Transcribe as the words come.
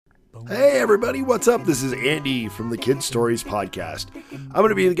Hey everybody, what's up? This is Andy from the Kid Stories Podcast. I'm going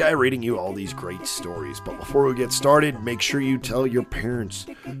to be the guy reading you all these great stories, but before we get started, make sure you tell your parents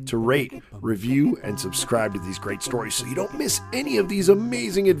to rate, review, and subscribe to these great stories so you don't miss any of these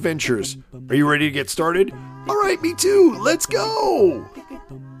amazing adventures. Are you ready to get started? Alright, me too! Let's go!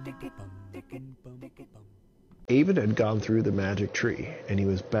 Avin had gone through the magic tree, and he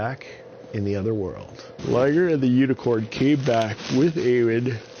was back in the other world. Liger and the unicorn came back with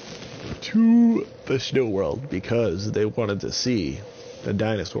Avin to the snow world because they wanted to see the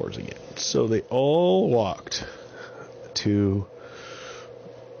dinosaurs again. So they all walked to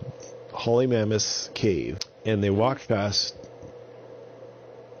Holly Mammoth's cave, and they walked past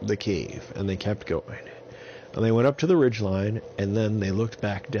the cave, and they kept going. And they went up to the ridgeline, and then they looked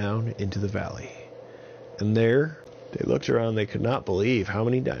back down into the valley. And there, they looked around, they could not believe how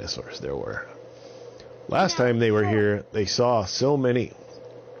many dinosaurs there were. Last time they were here, they saw so many,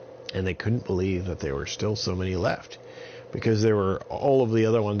 and they couldn't believe that there were still so many left, because there were all of the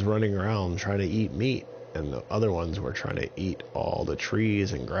other ones running around trying to eat meat, and the other ones were trying to eat all the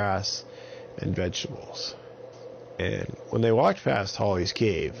trees and grass and vegetables. And when they walked past Holly's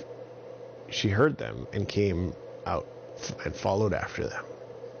cave, she heard them and came out and followed after them.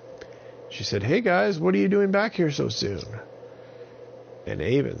 She said, "Hey guys, what are you doing back here so soon?" And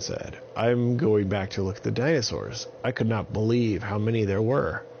Avin said, "I'm going back to look at the dinosaurs. I could not believe how many there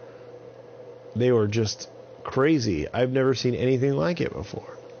were. They were just crazy. I've never seen anything like it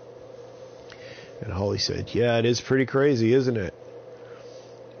before." And Holly said, "Yeah, it is pretty crazy, isn't it?"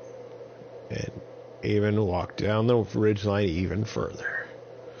 And Avin walked down the ridgeline even further.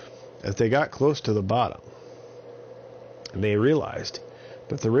 As they got close to the bottom, they realized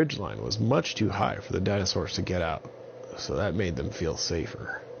that the ridgeline was much too high for the dinosaurs to get out, so that made them feel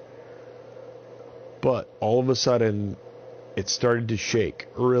safer. But all of a sudden, it started to shake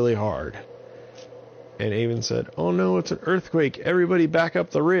really hard. And Avin said, "Oh no, it's an earthquake. Everybody back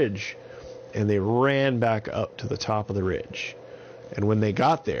up the ridge." And they ran back up to the top of the ridge. And when they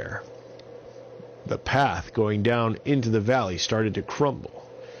got there, the path going down into the valley started to crumble.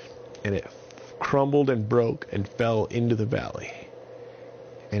 And it crumbled and broke and fell into the valley.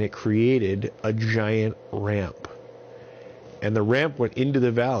 And it created a giant ramp. And the ramp went into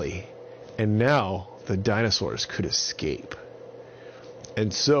the valley. And now the dinosaurs could escape.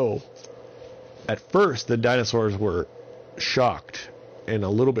 And so, at first, the dinosaurs were shocked and a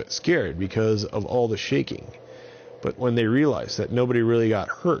little bit scared because of all the shaking. But when they realized that nobody really got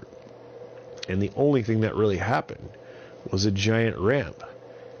hurt, and the only thing that really happened was a giant ramp,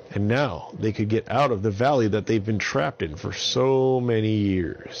 and now they could get out of the valley that they've been trapped in for so many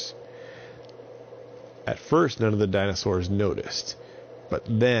years. At first, none of the dinosaurs noticed, but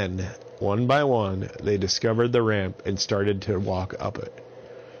then, one by one, they discovered the ramp and started to walk up it.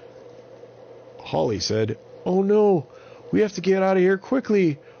 Holly said, "Oh no, we have to get out of here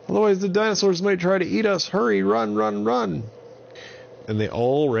quickly, otherwise the dinosaurs might try to eat us. Hurry, run, run, run." And they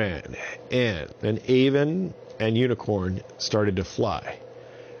all ran, and then Avin and Unicorn started to fly.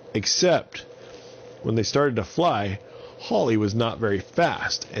 Except, when they started to fly, Holly was not very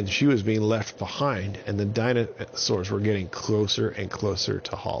fast, and she was being left behind, and the dinosaurs were getting closer and closer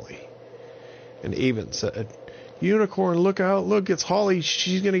to Holly. And Avin said, "Unicorn, look out, look, it's Holly.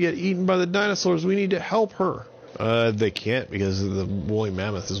 She's going to get eaten by the dinosaurs. We need to help her." They can't, because the woolly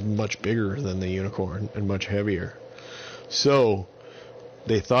mammoth is much bigger than the unicorn and much heavier. So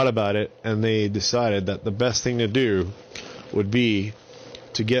they thought about it, and they decided that the best thing to do would be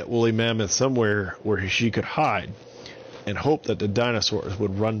to get woolly mammoth somewhere where she could hide and hope that the dinosaurs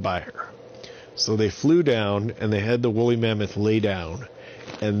would run by her. So they flew down, and they had the woolly mammoth lay down,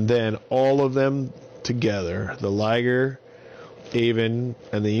 and then all of them together, the liger, Avin,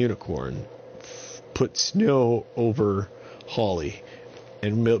 and the unicorn, put snow over Holly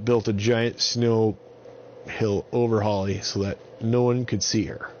and built a giant snow hill over Holly so that no one could see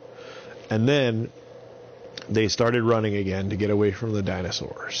her. And then they started running again to get away from the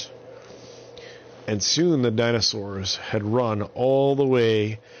dinosaurs. And soon the dinosaurs had run all the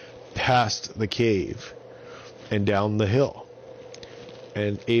way past the cave and down the hill.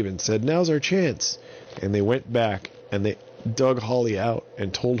 And Avin said, "Now's our chance." And they went back and they dug Holly out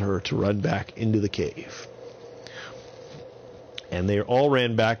and told her to run back into the cave. And they all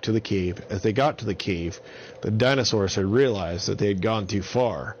ran back to the cave. As they got to the cave, the dinosaurs had realized that they had gone too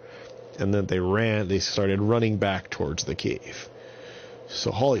far, and that they started running back towards the cave.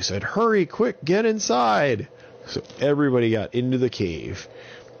 So Holly said, "Hurry, quick, get inside." So everybody got into the cave,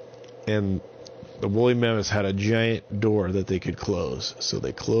 and the woolly mammoths had a giant door that they could close. So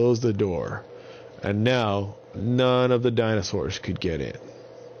they closed the door, and now none of the dinosaurs could get in.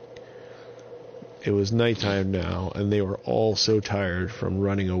 It was nighttime now, and they were all so tired from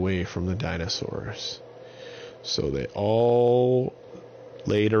running away from the dinosaurs. So they all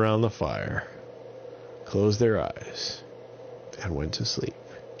laid around the fire, closed their eyes, and went to sleep.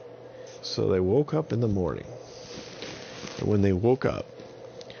 So they woke up in the morning. And when they woke up,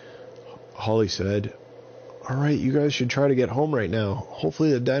 Holly said, "All right, you guys should try to get home right now.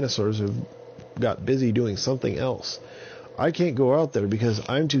 Hopefully the dinosaurs have got busy doing something else. I can't go out there because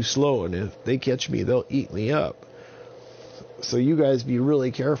I'm too slow, and if they catch me, they'll eat me up. So you guys be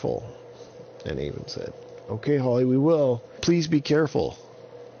really careful." And Avin said, "Okay, Holly, we will. Please be careful."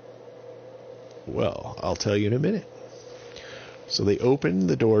 "Well, I'll tell you in a minute." So they opened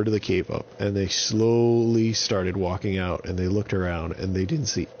the door to the cave up, and they slowly started walking out, and they looked around, and they didn't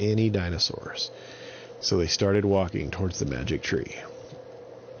see any dinosaurs. So they started walking towards the magic tree.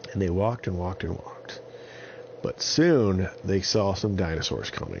 And they walked and walked and walked. But soon they saw some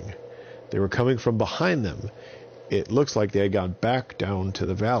dinosaurs coming. They were coming from behind them. It looks like they had gone back down to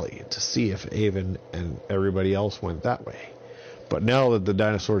the valley to see if Avin and everybody else went that way. But now that the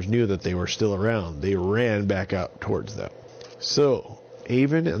dinosaurs knew that they were still around, they ran back out towards them. So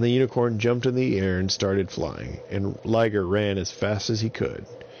Avin and the unicorn jumped in the air and started flying, and Liger ran as fast as he could.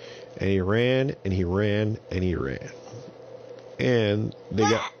 And he ran, and he ran, and he ran. And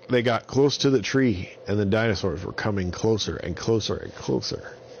they got close to the tree, and the dinosaurs were coming closer and closer and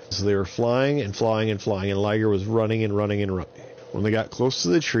closer. So they were flying and flying and flying, and Liger was running and running and running. When they got close to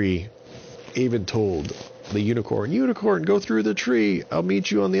the tree, Avin told the unicorn, "Unicorn, go through the tree. I'll meet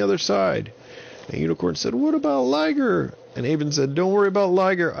you on the other side." And the unicorn said, "What about Liger?" And Avin said, "Don't worry about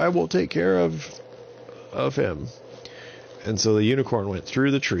Liger. I will take care of him." And so the unicorn went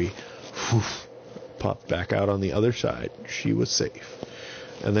through the tree, popped back out on the other side. She was safe.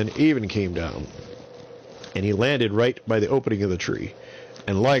 And then Avin came down, and he landed right by the opening of the tree.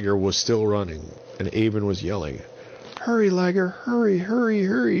 And Liger was still running, and Avin was yelling, "Hurry, Liger, hurry, hurry,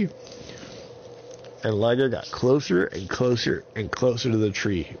 hurry." And Liger got closer and closer and closer to the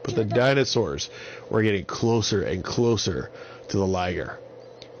tree. But the dinosaurs were getting closer and closer to the Liger.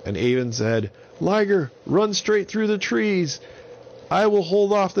 And Avin said, "Liger, run straight through the trees. I will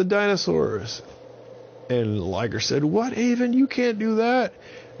hold off the dinosaurs." And Liger said, "What, Avin? You can't do that."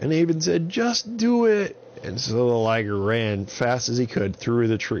 And Avin said, "Just do it." And so the Liger ran fast as he could through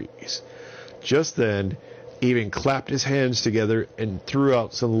the trees. Just then, Avin clapped his hands together and threw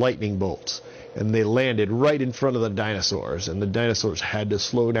out some lightning bolts. And they landed right in front of the dinosaurs, and the dinosaurs had to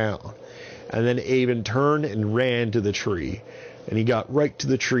slow down. And then Avin turned and ran to the tree, and he got right to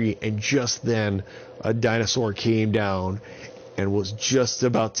the tree, and just then a dinosaur came down and was just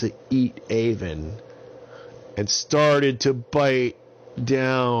about to eat Avin, and started to bite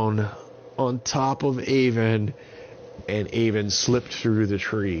down on top of Avin, and Avin slipped through the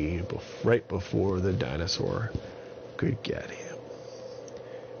tree right before the dinosaur could get him.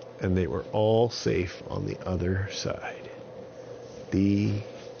 And they were all safe on the other side. The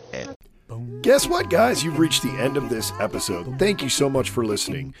end. Guess what, guys? You've reached the end of this episode. Thank you so much for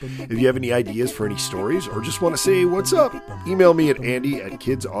listening. If you have any ideas for any stories or just want to say what's up, email me at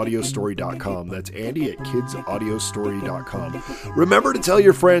andy@kidsaudio.story.com. That's andy@kidsaudio.story.com. Remember to tell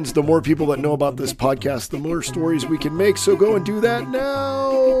your friends. The more people that know about this podcast, the more stories we can make. So go and do that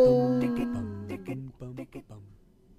now.